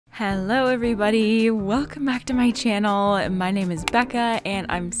Hello everybody, welcome back to my channel. My name is Becca and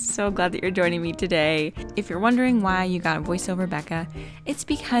I'm so glad that you're joining me today. If you're wondering why you got voiceover Becca, it's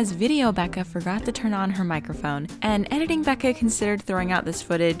because video Becca forgot to turn on her microphone and editing Becca considered throwing out this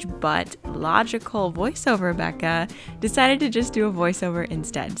footage, but logical voiceover Becca decided to just do a voiceover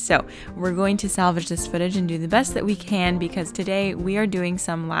instead. So we're going to salvage this footage and do the best that we can because today we are doing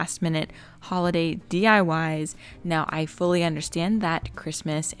some last minute holiday DIYs. Now I fully understand that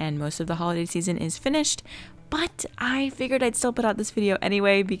Christmas and most of the holiday season is finished, but I figured I'd still put out this video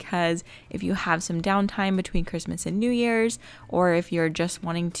anyway because if you have some downtime between Christmas and New Year's, or if you're just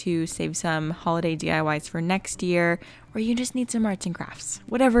wanting to save some holiday DIYs for next year, or you just need some arts and crafts,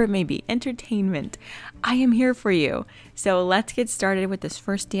 whatever it may be, entertainment, I am here for you. So let's get started with this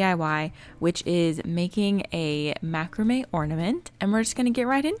first DIY, which is making a macrame ornament, and we're just gonna get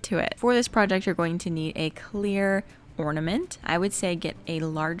right into it. For this project, you're going to need a clear ornament. I would say get a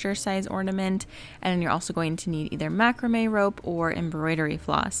larger size ornament, and then you're also going to need either macrame rope or embroidery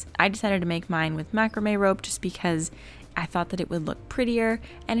floss. I decided to make mine with macrame rope just because I thought that it would look prettier,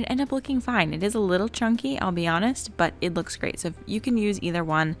 and it ended up looking fine. It is a little chunky, I'll be honest, but it looks great. So if you can use either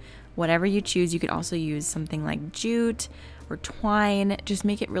one, whatever you choose. You could also use something like jute or twine. Just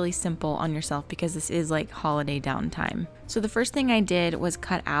make it really simple on yourself because this is like holiday downtime. So the first thing I did was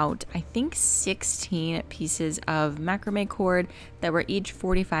cut out, I think 16 pieces of macrame cord that were each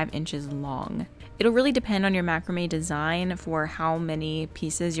 45 inches long. It'll really depend on your macrame design for how many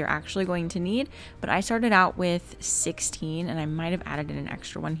pieces you're actually going to need, but I started out with 16 and I might have added in an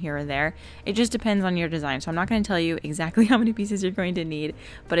extra one here or there. It just depends on your design, so I'm not going to tell you exactly how many pieces you're going to need,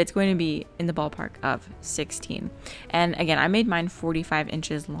 but it's going to be in the ballpark of 16. And again, I made mine 45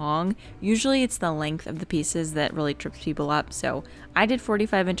 inches long. Usually it's the length of the pieces that really trips people up, so I did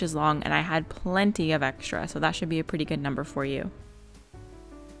 45 inches long and I had plenty of extra, so that should be a pretty good number for you.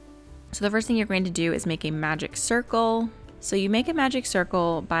 So the first thing you're going to do is make a magic circle. So you make a magic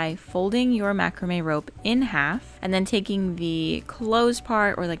circle by folding your macrame rope in half and then taking the closed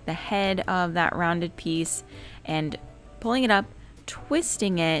part or like the head of that rounded piece and pulling it up,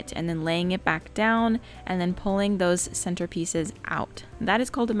 twisting it, and then laying it back down and then pulling those center pieces out. That is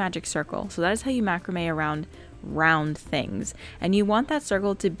called a magic circle. So that is how you macrame around round things, and you want that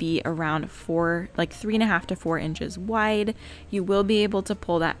circle to be around 3.5 to 4 inches wide. You will be able to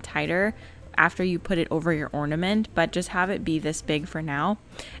pull that tighter after you put it over your ornament, but just have it be this big for now.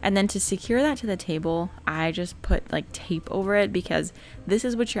 And then to secure that to the table, I just put like tape over it because this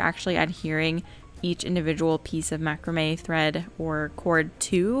is what you're actually adhering each individual piece of macrame thread or cord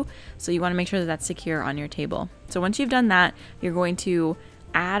to, so you want to make sure that that's secure on your table. So once you've done that, you're going to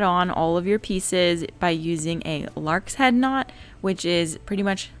add on all of your pieces by using a lark's head knot, which is pretty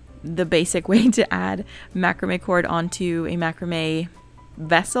much the basic way to add macrame cord onto a macrame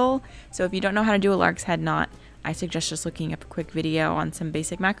vessel. So if you don't know how to do a lark's head knot, I suggest just looking up a quick video on some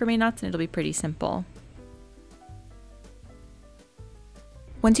basic macrame knots and it'll be pretty simple.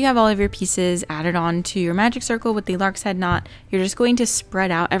 Once you have all of your pieces added on to your magic circle with the lark's head knot, you're just going to spread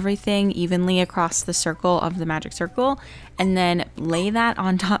out everything evenly across the circle of the magic circle and then lay that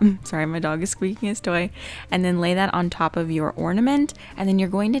on top. Sorry, my dog is squeaking his toy. And then lay that on top of your ornament. And then you're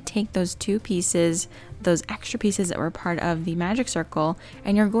going to take those two pieces, those extra pieces that were part of the magic circle,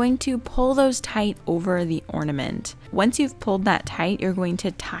 and you're going to pull those tight over the ornament. Once you've pulled that tight, you're going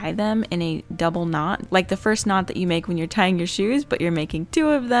to tie them in a double knot, like the first knot that you make when you're tying your shoes, but you're making two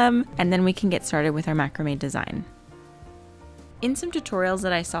of them, and then we can get started with our macrame design. In some tutorials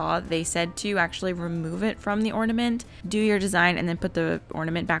that I saw, they said to actually remove it from the ornament, do your design, and then put the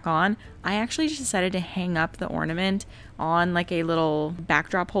ornament back on. I actually just decided to hang up the ornament on like a little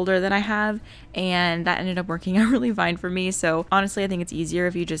backdrop holder that I have, and that ended up working out really fine for me. So honestly, I think it's easier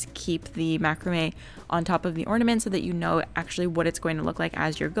if you just keep the macrame on top of the ornament so that you know actually what it's going to look like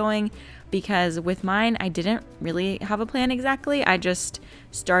as you're going. Because with mine, I didn't really have a plan exactly. I just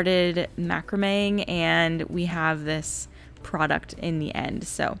started macrameing and we have this product in the end.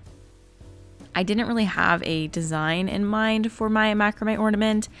 So I didn't really have a design in mind for my macrame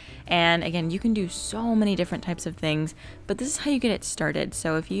ornament, and again, you can do so many different types of things, but this is how you get it started.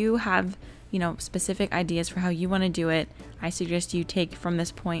 So if you have, you know, specific ideas for how you want to do it, I suggest you take from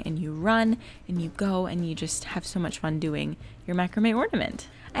this point and you run and you go and you just have so much fun doing your macrame ornament.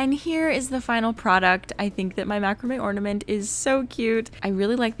 And here is the final product. I think that my macrame ornament is so cute. I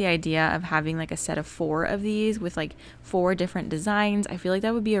really like the idea of having like a set of 4 of these with like 4 different designs. I feel like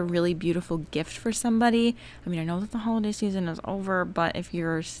that would be a really beautiful gift for somebody. I mean, I know that the holiday season is over, but if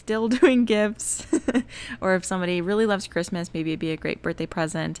you're still doing gifts or if somebody really loves Christmas, maybe it'd be a great birthday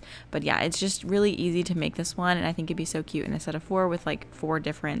present. But yeah, it's just really easy to make this one, and I think it'd be so cute in a set of 4 with like 4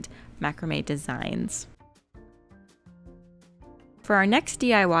 different macrame designs. For our next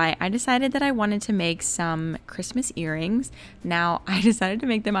DIY, I decided that I wanted to make some Christmas earrings. Now, I decided to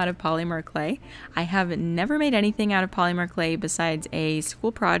make them out of polymer clay. I have never made anything out of polymer clay besides a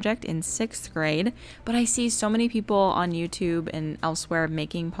school project in 6th grade, but I see so many people on YouTube and elsewhere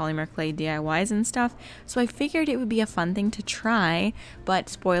making polymer clay DIYs and stuff, so I figured it would be a fun thing to try, but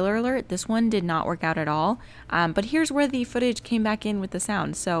spoiler alert, this one did not work out at all. But here's where the footage came back in with the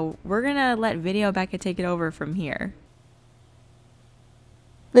sound, so we're gonna let Video Becca take it over from here.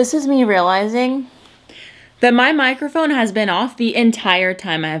 This is me realizing that my microphone has been off the entire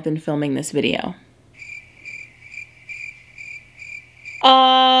time I have been filming this video.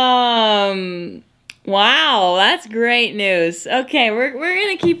 Wow, that's great news. Okay, we're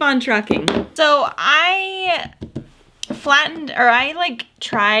gonna keep on trucking. So I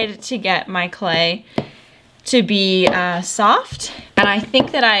tried to get my clay to be soft, and I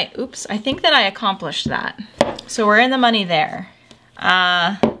think that I accomplished that. So we're in the money there.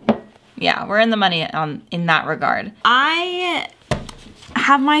 Yeah, we're in the money in that regard. I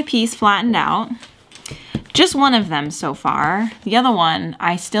have my piece flattened out. Just one of them so far. The other one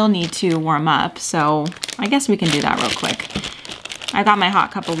I still need to warm up, so I guess we can do that real quick. I got my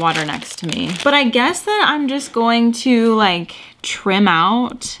hot cup of water next to me. But I guess that I'm just going to like trim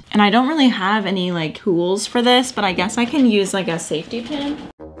out, and I don't really have any like tools for this, but I guess I can use like a safety pin.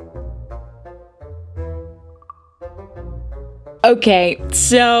 Okay,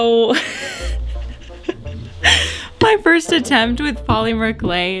 so my first attempt with polymer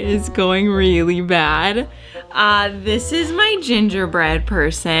clay is going really bad. This is my gingerbread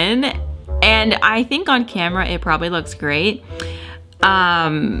person, and I think on camera it probably looks great.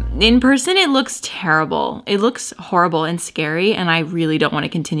 In person it looks terrible. It looks horrible and scary, and I really don't want to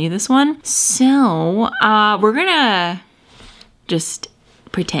continue this one. So, we're gonna just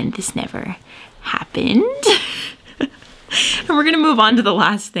pretend this never happened. And we're gonna move on to the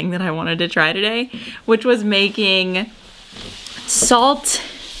last thing that I wanted to try today, which was making salt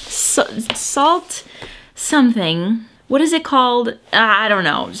something. What is it called? I don't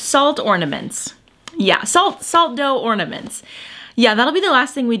know. Salt ornaments. Yeah, salt dough ornaments. Yeah, that'll be the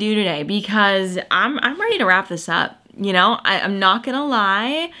last thing we do today because I'm ready to wrap this up. You know, I'm not gonna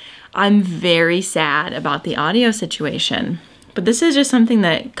lie, I'm very sad about the audio situation. But this is just something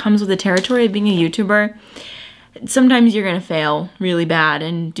that comes with the territory of being a YouTuber. Sometimes you're gonna fail really bad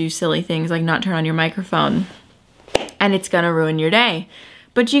and do silly things like not turn on your microphone, and it's gonna ruin your day.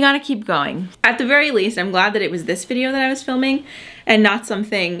 But you gotta keep going. At the very least, I'm glad that it was this video that I was filming and not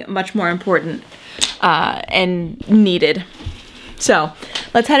something much more important and needed. So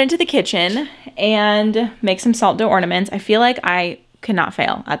let's head into the kitchen and make some salt dough ornaments. I feel like I cannot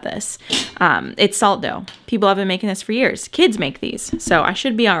fail at this. It's salt dough. People have been making this for years. Kids make these, so I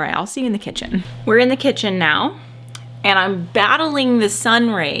should be all right. I'll see you in the kitchen. We're in the kitchen now, and I'm battling the sun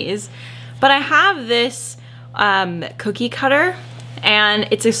rays, but I have this cookie cutter, and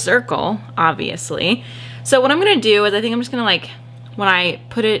it's a circle, obviously. So what I'm gonna do is I think I'm just gonna like, when I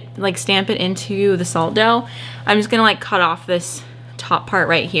put it, like stamp it into the salt dough, I'm just gonna like cut off this top part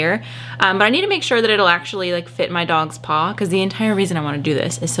right here. But I need to make sure that it'll actually like fit my dog's paw, because the entire reason I want to do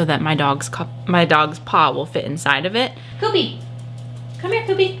this is so that my dog's paw will fit inside of it. Koopy, come here,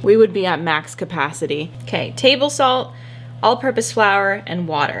 Koopy. We would be at max capacity. Okay, table salt, all-purpose flour, and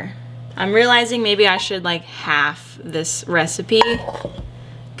water. I'm realizing maybe I should like half this recipe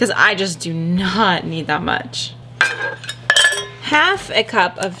because I just do not need that much. Half a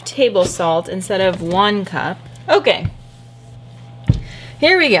cup of table salt instead of 1 cup. Okay.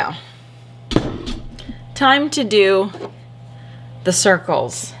 Here we go. Time to do the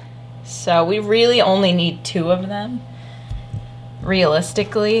circles. So we really only need 2 of them,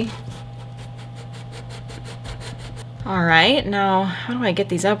 realistically. All right, now how do I get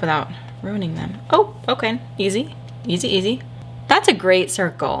these up without ruining them? Oh, okay, easy, easy, easy. That's a great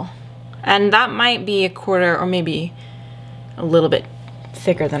circle. And that might be 1/4 or maybe a little bit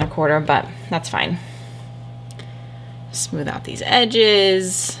thicker than 1/4, but that's fine. Smooth out these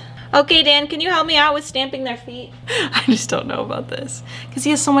edges. Okay, Dan, can you help me out with stamping their feet? I just don't know about this because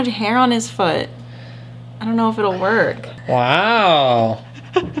he has so much hair on his foot. I don't know if it'll work. Wow.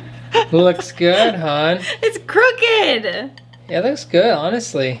 Looks good, hon. It's crooked. Yeah, it looks good,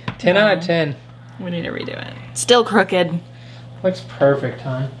 honestly. 10 out of 10. We need to redo it. Still crooked. Looks perfect,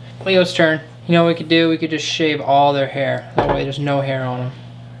 hon. Leo's turn. You know what we could do? We could just shave all their hair. That way there's no hair on them.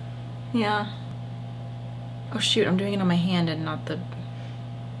 Yeah. Oh shoot, I'm doing it on my hand and not the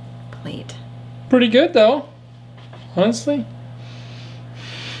plate. Pretty good though, honestly.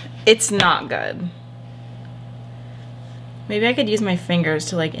 It's not good. Maybe I could use my fingers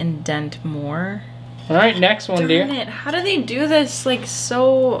to like indent more. All right, next one, dear. Darn it, how do they do this like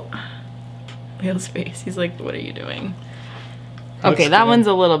so... Whale's face, he's like, what are you doing? Okay, that one's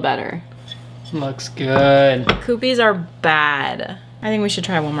a little better. Looks good. Koopies are bad. I think we should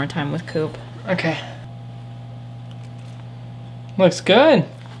try one more time with Coop. Okay. Looks good.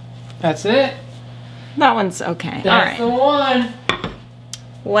 That's it. That one's okay. That's the one.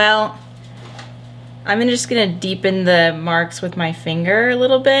 Well, I'm just gonna deepen the marks with my finger a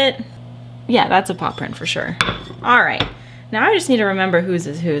little bit. Yeah, that's a paw print for sure. All right, now I just need to remember whose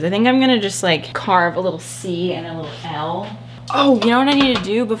is whose. I think I'm gonna just like carve a little C and a little L. Oh, you know what I need to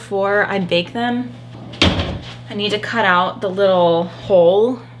do before I bake them? I need to cut out the little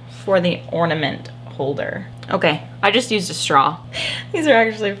hole for the ornament holder. Okay, I just used a straw. These are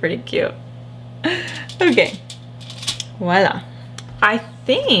actually pretty cute. Okay, voila. I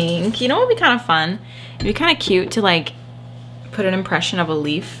think, you know what would be kind of fun? It'd be kind of cute to like put an impression of a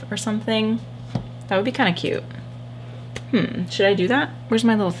leaf or something. That would be kind of cute. Should I do that? Where's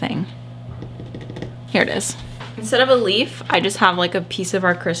my little thing? Here it is. Instead of a leaf, I just have like a piece of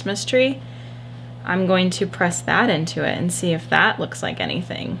our Christmas tree. I'm going to press that into it and see if that looks like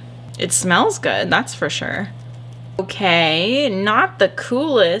anything. It smells good, that's for sure. Okay, not the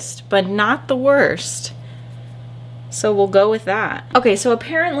coolest, but not the worst. So we'll go with that. Okay, so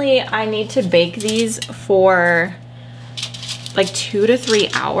apparently I need to bake these for like 2 to 3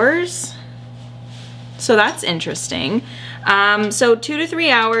 hours. So that's interesting. So 2 to 3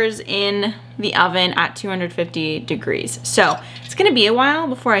 hours in the oven at 250 degrees. So it's gonna be a while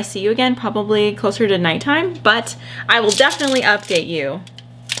before I see you again, probably closer to nighttime, but I will definitely update you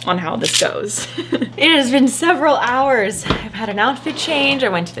on how this goes. It has been several hours. I've had an outfit change. I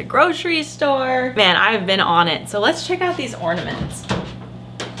went to the grocery store. Man, I've been on it. So let's check out these ornaments.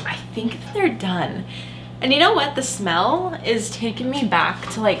 I think they're done. And you know what? The smell is taking me back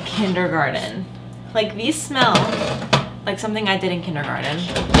to like kindergarten. Like these smell like something I did in kindergarten.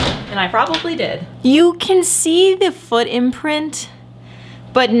 And I probably did. You can see the foot imprint,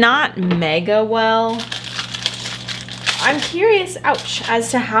 but not mega well. I'm curious, ouch,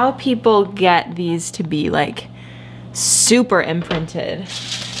 as to how people get these to be like super imprinted.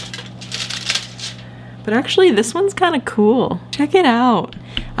 But actually this one's kind of cool. Check it out.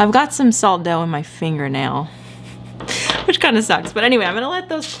 I've got some salt dough in my fingernail, which kind of sucks. But anyway, I'm gonna let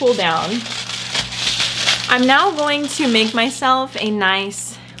those cool down. I'm now going to make myself a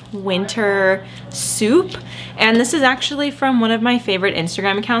nice winter soup. And this is actually from one of my favorite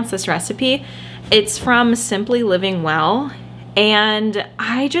Instagram accounts, this recipe. It's from Simply Living Well, and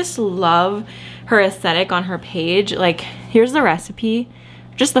I just love her aesthetic on her page. Like, here's the recipe,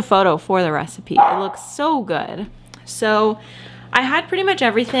 just the photo for the recipe. It looks so good. So I had pretty much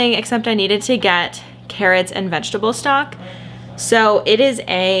everything except I needed to get carrots and vegetable stock. So it is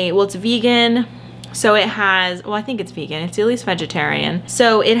well, it's vegan. So it has, well, I think it's vegan. It's at least vegetarian.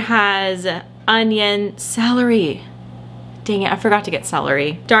 So it has onion, celery. Dang it, I forgot to get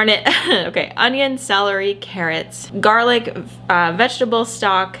celery. Darn it. Okay, onion, celery, carrots, garlic, vegetable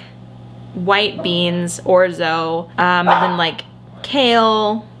stock, white beans, orzo, and then like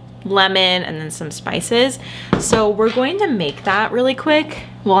kale, lemon, and then some spices. So we're going to make that really quick.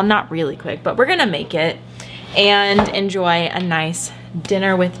 Well, not really quick, but we're gonna make it and enjoy a nice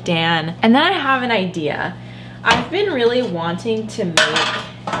dinner with Dan. And then I have an idea. I've been really wanting to make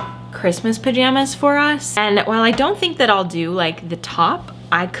Christmas pajamas for us. And while I don't think that I'll do like the top,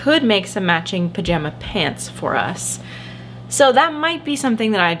 I could make some matching pajama pants for us. So that might be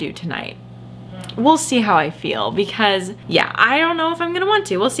something that I do tonight. We'll see how I feel because yeah, I don't know if I'm gonna want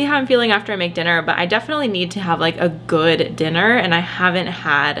to. We'll see how I'm feeling after I make dinner, but I definitely need to have like a good dinner, and I haven't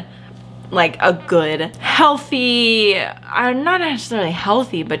had like a good, healthy, not necessarily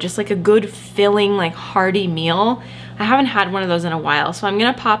healthy, but just like a good filling, like hearty meal. I haven't had one of those in a while, so I'm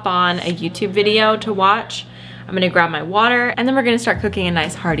gonna pop on a YouTube video to watch. I'm gonna grab my water, and then we're gonna start cooking a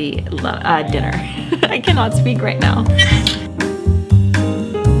nice hearty dinner. I cannot speak right now.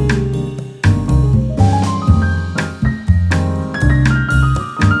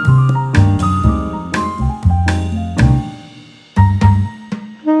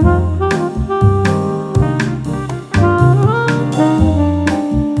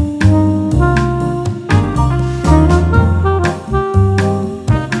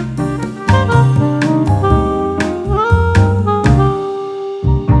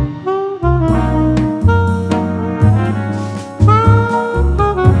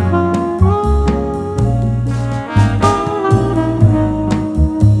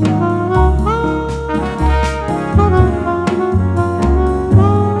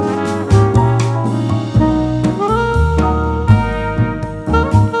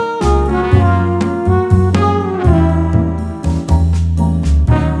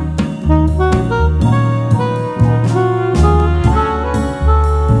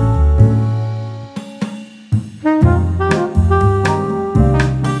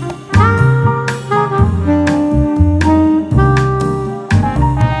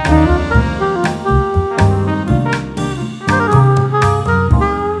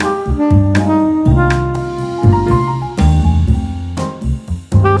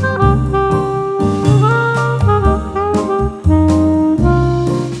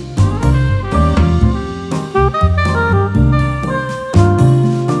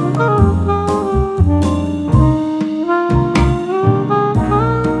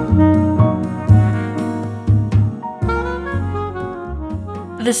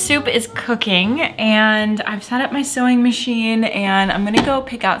 the soup is cooking and I've set up my sewing machine and I'm gonna go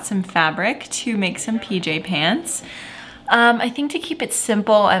pick out some fabric to make some PJ pants. I think to keep it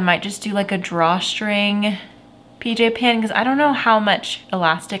simple, I might just do like a drawstring PJ pant because I don't know how much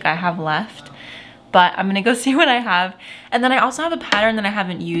elastic I have left, but I'm gonna go see what I have. And then I also have a pattern that I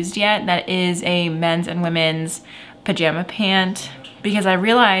haven't used yet that is a men's and women's pajama pant because I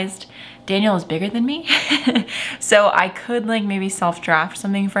realized Daniel is bigger than me. So I could like maybe self-draft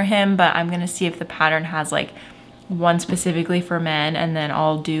something for him, but I'm gonna see if the pattern has like one specifically for men, and then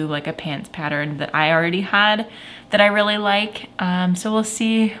I'll do like a pants pattern that I already had that I really like. So we'll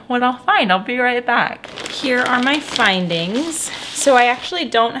see what I'll find. I'll be right back. Here are my findings. So I actually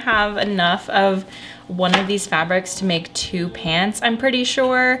don't have enough of one of these fabrics to make 2 pants, I'm pretty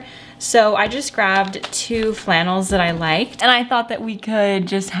sure. So I just grabbed 2 flannels that I liked, and I thought that we could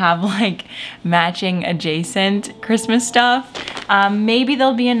just have like matching adjacent Christmas stuff. Maybe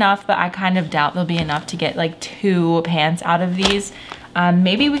there'll be enough, but I kind of doubt there'll be enough to get like 2 pants out of these.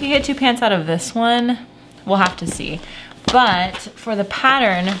 Maybe we could get 2 pants out of this one. We'll have to see. But for the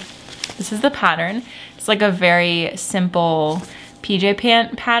pattern, this is the pattern. It's like a very simple PJ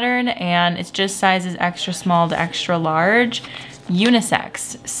pant pattern, and it's just sizes extra small to extra large,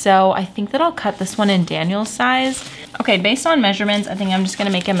 unisex. So I think that I'll cut this one in Daniel's size. Okay, based on measurements, I think I'm just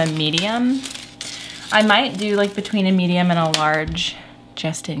gonna make him a medium. I might do like between a medium and a large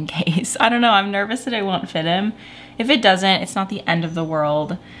just in case. I don't know, I'm nervous that it won't fit him. If it doesn't, it's not the end of the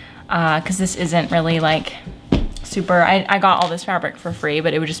world because this isn't really like super, I got all this fabric for free,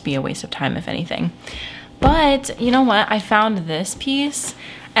 but it would just be a waste of time if anything. But you know what? I found this piece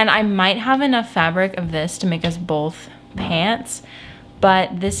and I might have enough fabric of this to make us both pants,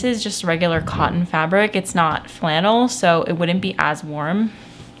 but this is just regular cotton fabric. It's not flannel, so it wouldn't be as warm.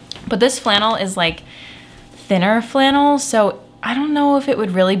 But this flannel is like thinner flannel, so I don't know if it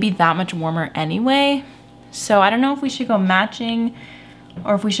would really be that much warmer anyway. So I don't know if we should go matching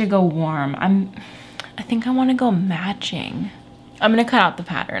or if we should go warm. I think I want to go matching. I'm gonna cut out the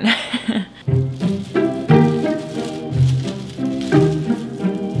pattern.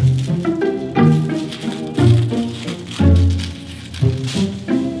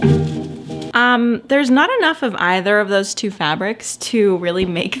 There's not enough of either of those 2 fabrics to really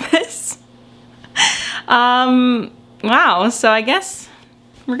make this. Wow, so I guess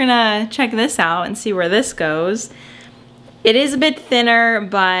we're gonna check this out and see where this goes. It is a bit thinner,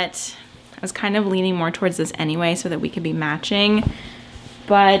 but I was kind of leaning more towards this anyway so that we could be matching.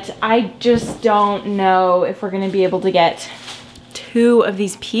 But I just don't know if we're gonna be able to get 2 of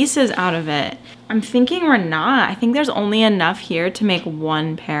these pieces out of it. I'm thinking we're not. I think there's only enough here to make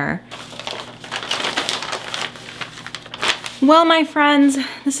 1 pair. Well, my friends,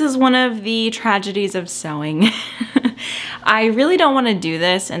 this is one of the tragedies of sewing. I really don't want to do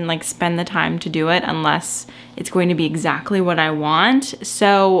this and like spend the time to do it unless it's going to be exactly what I want.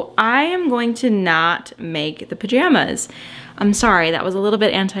 So I am going to not make the pajamas. I'm sorry, that was a little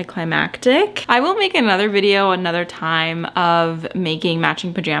bit anticlimactic. I will make another video another time of making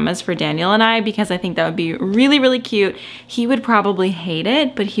matching pajamas for Daniel and I because I think that would be really, really cute. He would probably hate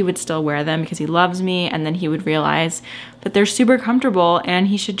it, but he would still wear them because he loves me, and then he would realize that they're super comfortable and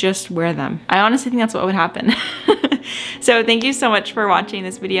he should just wear them. I honestly think that's what would happen. So thank you so much for watching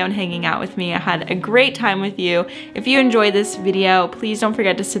this video and hanging out with me. I had a great time with you. If you enjoyed this video, please don't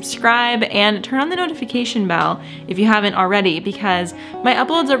forget to subscribe and turn on the notification bell if you haven't already, because my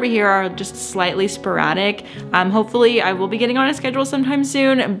uploads over here are just slightly sporadic. Hopefully I will be getting on a schedule sometime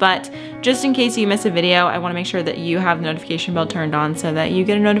soon, but just in case you miss a video, I want to make sure that you have the notification bell turned on so that you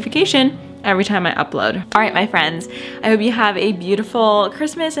get a notification every time I upload. All right, my friends, I hope you have a beautiful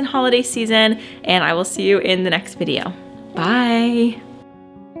Christmas and holiday season, and I will see you in the next video. Bye.